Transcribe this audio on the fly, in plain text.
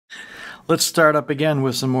Let's start up again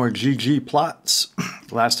with some more ggplots.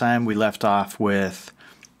 Last time we left off with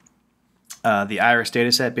the iris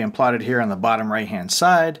dataset being plotted here on the bottom right hand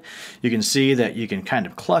side. You can see that you can kind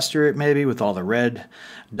of cluster it maybe with all the red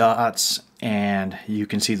dots, and you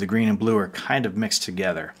can see the green and blue are kind of mixed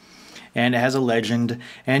together. And it has a legend,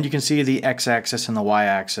 and you can see the x-axis and the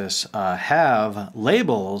y-axis have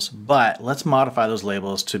labels, but let's modify those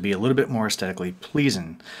labels to be a little bit more aesthetically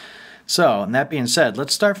pleasing. So, and that being said,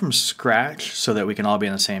 let's start from scratch so that we can all be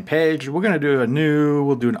on the same page. We're going to do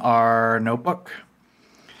we'll do an R notebook,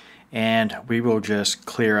 and we will just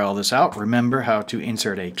clear all this out. Remember how to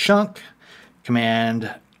insert a chunk,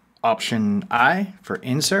 Command Option I for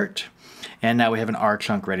insert. And now we have an R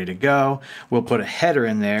chunk ready to go. We'll put a header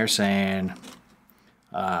in there saying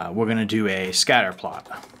we're going to do a scatter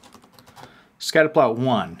plot. Scatter plot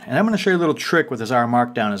 1. And I'm going to show you a little trick with this R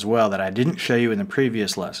Markdown as well that I didn't show you in the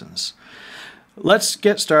previous lessons. Let's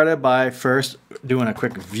get started by first doing a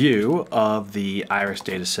quick view of the iris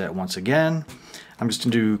dataset once again. I'm just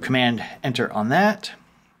going to do Command Enter on that.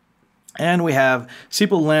 And we have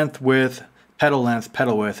sepal length, width, petal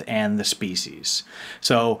width, and the species.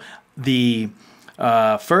 So the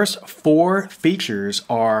first 4 features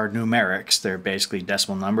are numerics. They're basically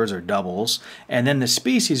decimal numbers or doubles. And then the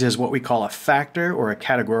species is what we call a factor or a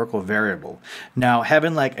categorical variable. Now,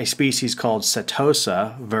 having like a species called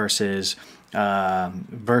setosa versus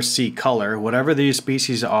color, whatever these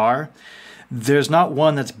species are, there's not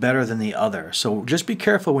one that's better than the other. So just be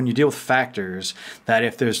careful when you deal with factors that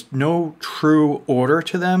if there's no true order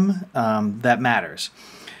to them, that matters.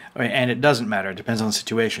 And it doesn't matter, it depends on the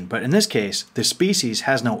situation. But in this case, the species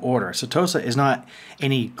has no order. Setosa is not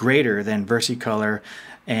any greater than versicolor,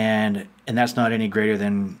 and that's not any greater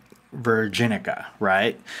than virginica,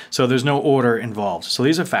 right? So there's no order involved. So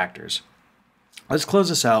these are factors. Let's close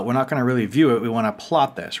this out. We're not going to really view it. We want to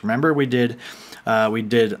plot this. Remember we did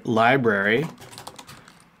library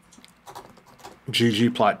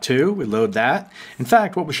ggplot2. We load that. In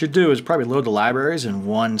fact, what we should do is probably load the libraries in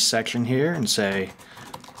one section here and say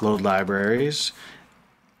load libraries,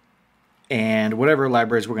 and whatever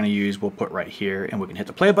libraries we're going to use we'll put right here, and we can hit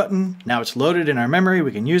the play button. Now it's loaded in our memory,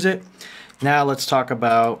 we can use it. Now let's talk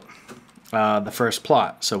about the first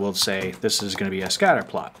plot. So we'll say this is going to be a scatter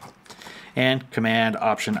plot, and Command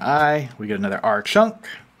Option I, we get another R chunk.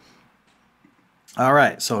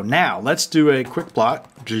 Alright, so now let's do a quick plot,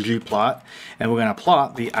 ggplot, and we're going to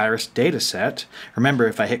plot the iris dataset. Remember,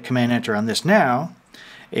 if I hit Command Enter on this now,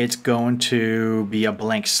 it's going to be a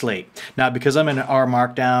blank slate. Now, because I'm in an R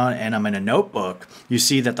Markdown and I'm in a notebook, you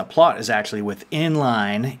see that the plot is actually in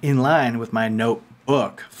line with my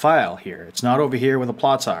notebook file here. It's not over here where the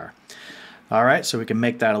plots are. All right, so we can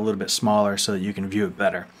make that a little bit smaller so that you can view it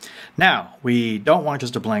better. Now, we don't want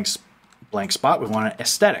just a blank spot, we want an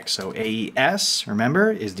aesthetic. So AES, remember,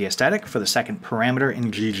 is the aesthetic for the second parameter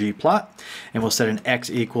in ggplot. And we'll set an X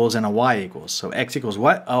equals and a Y equals. So X equals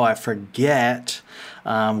what? Oh, I forget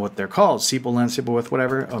what they're called. Sepal length, sepal width,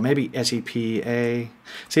 whatever. Oh, maybe SEPA.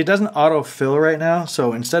 See, it doesn't autofill right now.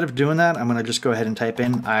 So instead of doing that, I'm going to just go ahead and type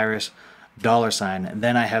in iris $. And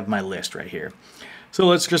then I have my list right here. So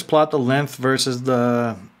let's just plot the length versus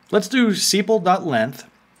let's do sepal.length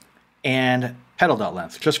and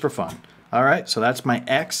petal.length just for fun. All right, so that's my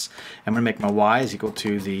X. I'm going to make my Y is equal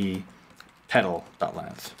to the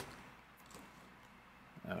petal.length.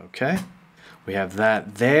 Okay, we have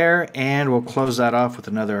that there, and we'll close that off with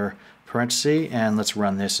another parenthesis, and let's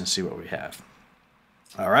run this and see what we have.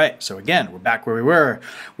 All right, so again, we're back where we were.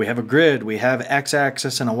 We have a grid, we have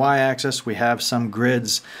x-axis and a y-axis, we have some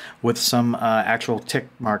grids with some actual tick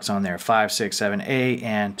marks on there, 5, 6, 7, 8,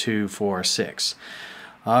 and 2, 4, 6.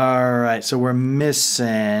 All right, so we're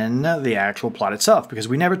missing the actual plot itself because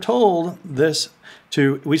we never told this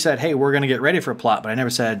we said, hey, we're going to get ready for a plot, but I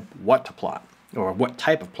never said what to plot or what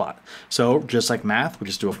type of plot. So just like math, we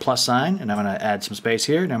just do a plus sign, and I'm going to add some space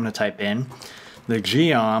here, and I'm going to type in the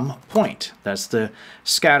geom point. That's the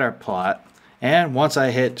scatter plot. And once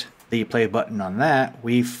I hit the play button on that,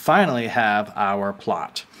 we finally have our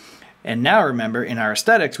plot. And now remember, in our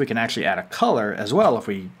aesthetics, we can actually add a color as well if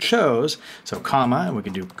we chose. So comma, and we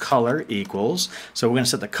can do color equals. So we're going to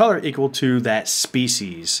set the color equal to that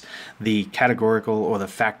species, the categorical or the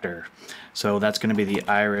factor. So that's going to be the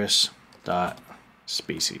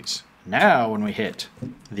iris.species. Now when we hit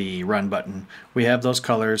the run button, we have those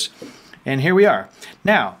colors, and here we are.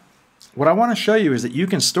 Now, what I want to show you is that you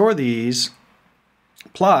can store these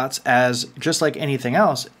plots as just like anything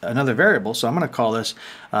else, another variable. So I'm going to call this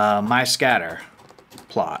my scatter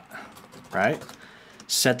plot, right?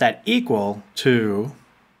 Set that equal to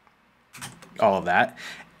all of that,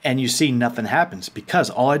 and you see nothing happens because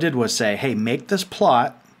all I did was say, hey, make this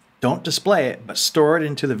plot, don't display it, but store it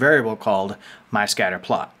into the variable called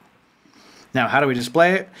myScatterPlot. Now, how do we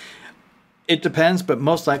display it? It depends, but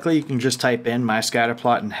most likely you can just type in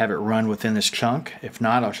myScatterPlot and have it run within this chunk. If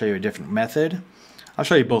not, I'll show you a different method. I'll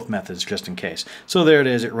show you both methods just in case. So there it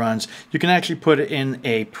is, it runs. You can actually put it in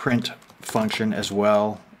a print function as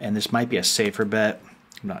well, and this might be a safer bet,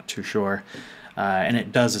 I'm not too sure. And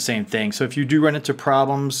it does the same thing. So if you do run into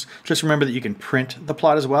problems, just remember that you can print the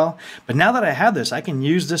plot as well. But now that I have this, I can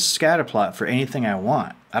use this scatter plot for anything I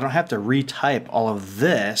want. I don't have to retype all of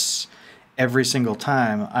this every single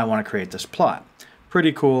time I want to create this plot.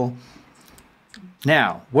 Pretty cool.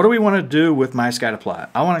 Now, what do we want to do with myScatterPlot?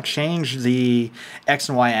 I want to change the X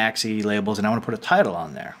and Y axis labels, and I want to put a title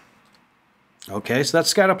on there. Okay, so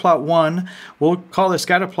that's scatterplot 1. We'll call this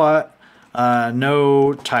scatterplot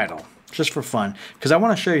no title, just for fun, because I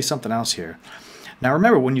want to show you something else here. Now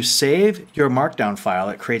remember, when you save your Markdown file,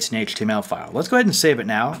 it creates an HTML file. Let's go ahead and save it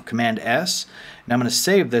now, Command S, and I'm going to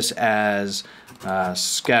save this as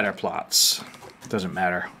scatterplots. Doesn't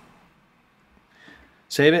matter.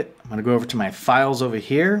 Save it. I'm going to go over to my files over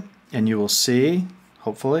here, and you will see,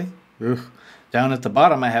 hopefully, down at the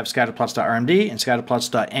bottom I have scatterplots.rmd and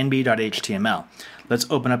scatterplots.nb.html. Let's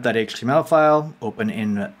open up that HTML file, open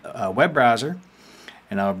in a web browser,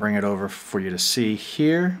 and I'll bring it over for you to see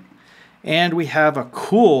here. And we have a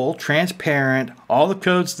cool, transparent, all the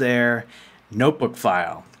code's there, notebook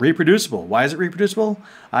file. Reproducible. Why is it reproducible?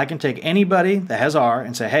 I can take anybody that has R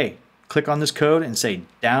and say, hey, click on this code and say,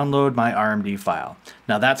 download my RMD file.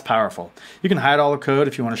 Now that's powerful. You can hide all the code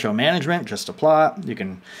if you want to show management, just a plot. You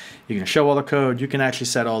can show all the code. You can actually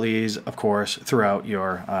set all these, of course, throughout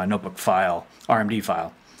your notebook file, RMD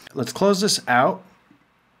file. Let's close this out.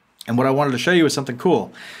 And what I wanted to show you is something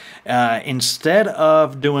cool. Instead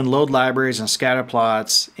of doing load libraries and scatter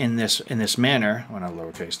plots in this manner, I'm going to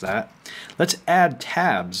lowercase that, let's add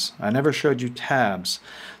tabs. I never showed you tabs.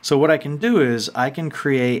 So what I can do is I can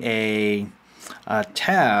create a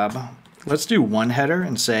tab. Let's do one header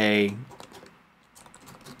and say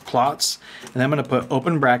plots, and then I'm going to put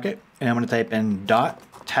open bracket, and I'm going to type in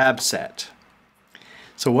 .tab set.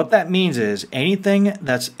 So what that means is anything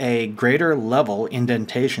that's a greater level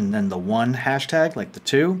indentation than the 1 hashtag, like the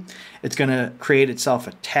 2, it's going to create itself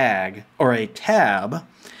a tag or a tab.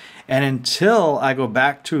 And until I go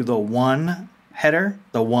back to the 1 header,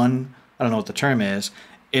 the 1, I don't know what the term is,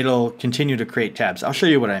 it'll continue to create tabs. I'll show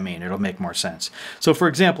you what I mean. It'll make more sense. So for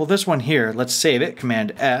example, this one here, let's save it,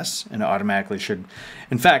 Command S, and it automatically should.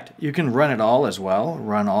 In fact, you can run it all as well,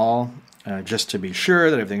 run all. Just to be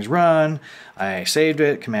sure that everything's run. I saved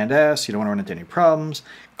it, Command S, you don't want to run into any problems.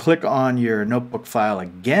 Click on your notebook file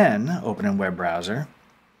again, open in web browser.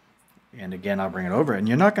 And again, I'll bring it over. And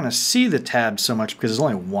you're not going to see the tab so much because there's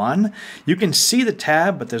only one. You can see the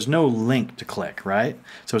tab, but there's no link to click, right?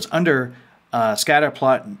 So it's under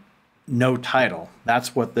scatterplot no title.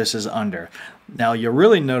 That's what this is under. Now you'll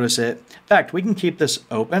really notice it. In fact, we can keep this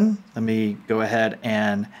open. Let me go ahead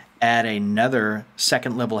and add another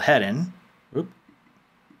second level heading. Oop.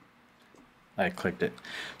 I clicked it.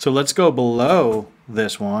 So let's go below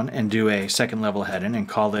this one and do a second level heading and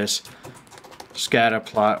call this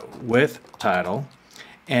scatterplot with title.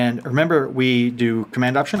 And remember, we do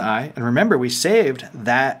Command Option I, and remember we saved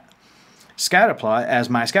that scatterplot as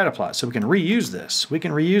myScatterPlot, so we can reuse this. We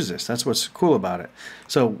can reuse this. That's what's cool about it.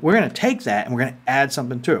 So we're going to take that and we're going to add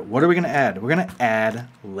something to it. What are we going to add? We're going to add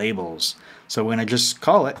labels. So we're going to just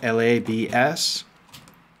call it LABS,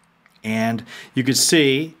 and you can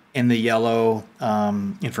see in the yellow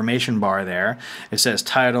information bar there, it says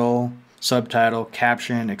title, subtitle,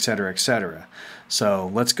 caption, etc., etc.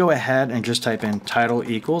 So let's go ahead and just type in title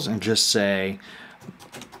equals and just say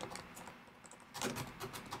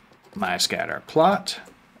myScatterPlot.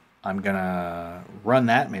 I'm going to run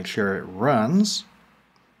that, make sure it runs,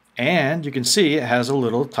 and you can see it has a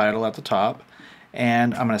little title at the top.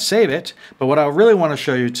 And I'm going to save it, but what I really want to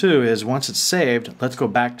show you too is once it's saved, let's go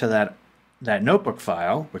back to that notebook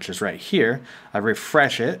file, which is right here. I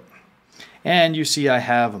refresh it, and you see I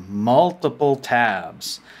have multiple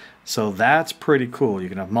tabs. So that's pretty cool. You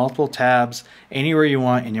can have multiple tabs anywhere you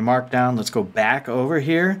want in your Markdown. Let's go back over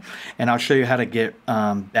here, and I'll show you how to get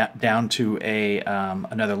down to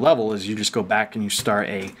another level. Is you just go back and you start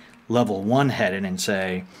a level 1 heading and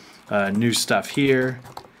say new stuff here.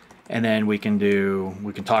 And then we can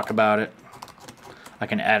talk about it. I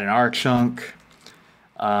can add an R chunk.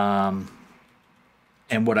 And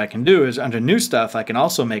what I can do is under new stuff, I can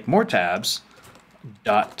also make more tabs.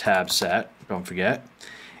 .tab set, don't forget.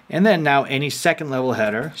 And then now any second level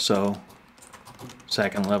header, so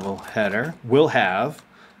second level header will have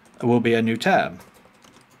will be a new tab.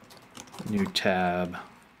 New tab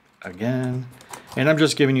again. And I'm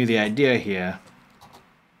just giving you the idea here.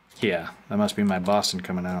 Yeah, that must be my Boston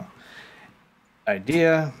coming out.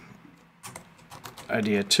 Idea.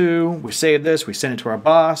 Idea 2. We save this. We send it to our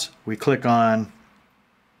boss. We click on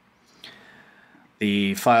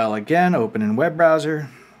the file again, open in web browser.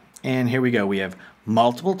 And here we go. We have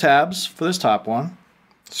multiple tabs for this top one.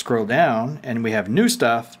 Scroll down and we have new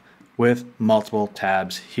stuff with multiple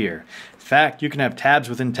tabs here. In fact, you can have tabs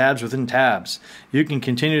within tabs within tabs. You can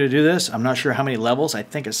continue to do this. I'm not sure how many levels. I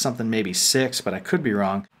think it's something maybe 6, but I could be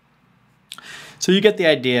wrong. So you get the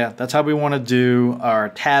idea. That's how we want to do our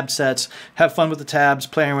tab sets. Have fun with the tabs,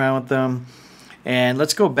 playing around with them. And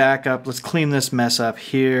let's go back up. Let's clean this mess up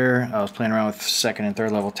here. I was playing around with second and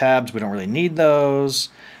third level tabs. We don't really need those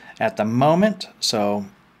at the moment. So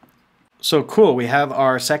cool. We have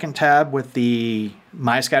our second tab with the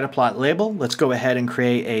My Scatterplot label. Let's go ahead and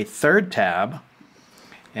create a third tab.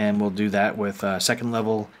 And we'll do that with a second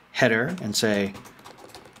level header and say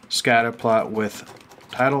Scatterplot with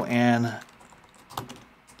title and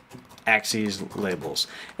axes labels.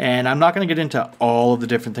 And I'm not going to get into all of the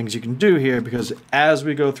different things you can do here because as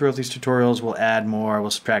we go through these tutorials, we'll add more, we'll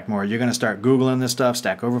subtract more. You're going to start Googling this stuff,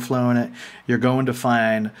 Stack Overflowing it. You're going to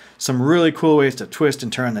find some really cool ways to twist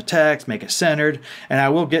and turn the text, make it centered, and I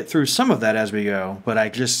will get through some of that as we go, but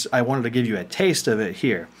I wanted to give you a taste of it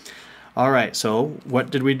here. Alright, so what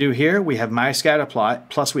did we do here? We have My Scatterplot,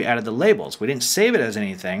 plus we added the labels. We didn't save it as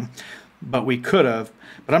anything, but we could have,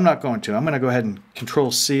 but I'm not going to. I'm going to go ahead and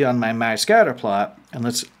Control C on my Scatterplot, and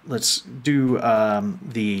let's do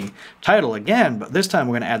the title again, but this time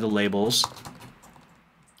we're going to add the labels.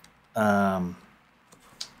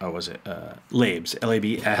 Labs,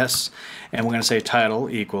 L-A-B-S, and we're going to say title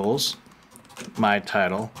equals my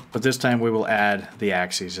title, but this time we will add the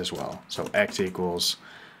axes as well. So X equals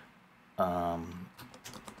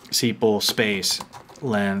sepal space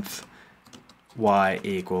length, Y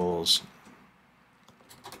equals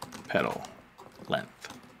petal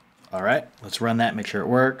length. All right, let's run that, make sure it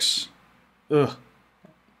works. Ugh,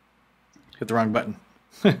 hit the wrong button.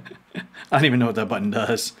 I don't even know what that button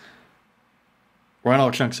does. Run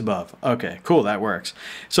all chunks above. Okay, cool, that works.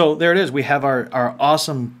 So there it is. We have our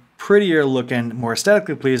awesome, prettier looking, more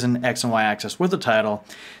aesthetically pleasing X and Y axis with the title.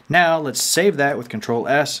 Now let's save that with Control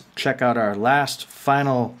S. Check out our last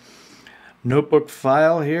final notebook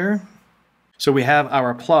file here. So we have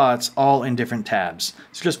our plots all in different tabs.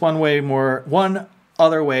 It's just one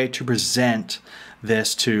other way to present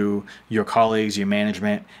this to your colleagues, your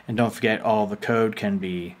management, and don't forget all the code can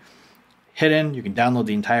be hidden. You can download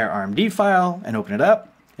the entire RMD file and open it up.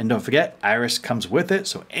 And don't forget, Iris comes with it,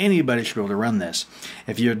 so anybody should be able to run this.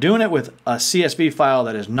 If you're doing it with a CSV file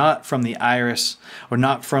that is not from the Iris or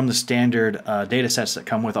not from the standard data sets that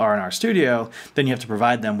come with R&R Studio, then you have to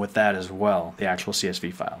provide them with that as well, the actual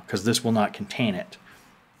CSV file, because this will not contain it.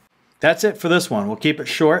 That's it for this one. We'll keep it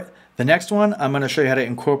short. The next one, I'm going to show you how to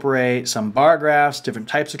incorporate some bar graphs, different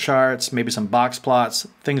types of charts, maybe some box plots,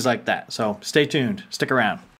 things like that. So stay tuned. Stick around.